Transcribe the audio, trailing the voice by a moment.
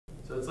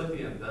So it's like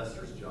the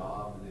investor's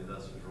job and the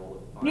investor's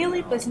role.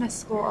 Neeley Business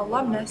School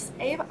alumnus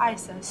Abe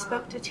Issa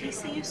spoke to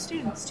TCU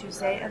students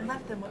Tuesday and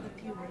left them with a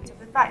few words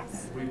of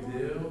advice. We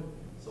do,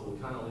 so we'll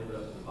kind of leave it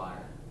up to the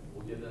buyer.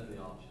 We'll give them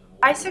the option.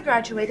 Issa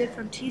graduated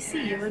from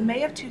TCU in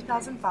May of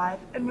 2005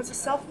 and was a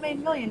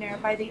self-made millionaire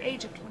by the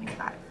age of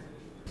 25.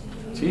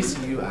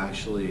 TCU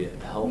actually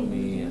helped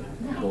me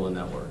build a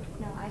network.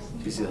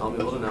 TCU helped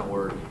me build a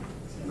network.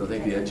 I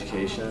think the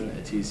education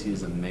at TCU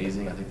is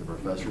amazing. I think the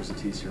professors at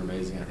TCU are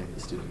amazing. I think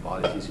the student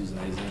body at TCU is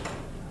amazing.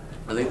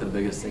 I think the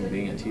biggest thing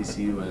being at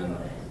TCU and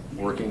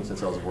working,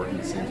 since I was working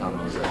at the same time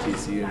I was at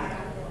TCU,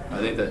 I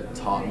think that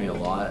taught me a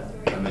lot.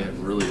 I mean, it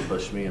really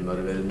pushed me and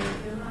motivated me.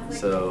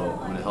 So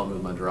I mean, it helped me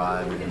with my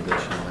drive and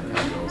ambition and that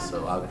kind of deal.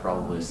 So I would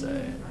probably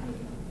say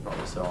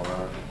all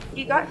that.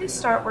 He got his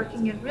start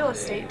working in real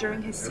estate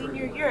during his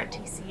senior year at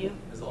TCU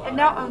and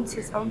now owns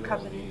his own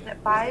company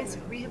that buys,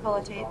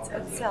 rehabilitates,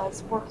 and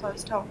sells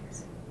foreclosed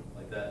homes.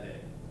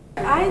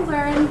 I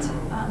learned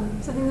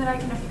something that I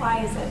can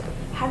apply is that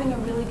having a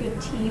really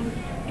good team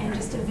and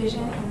just a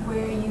vision of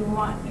where you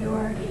want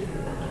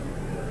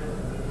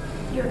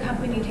your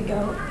company to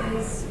go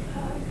is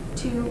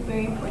two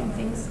very important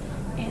things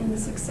in the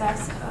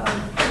success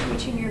of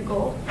reaching your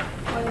goal,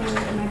 whether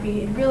it might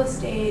be in real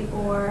estate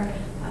or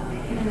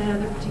in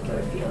another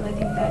particular field. I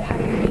think that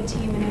having a good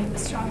team and a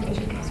strong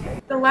vision is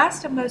great. The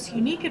last and most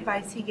unique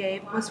advice he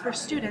gave was for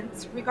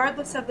students,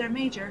 regardless of their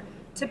major,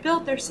 to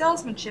build their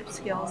salesmanship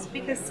skills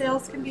because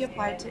sales can be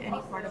applied to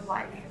any part of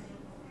life.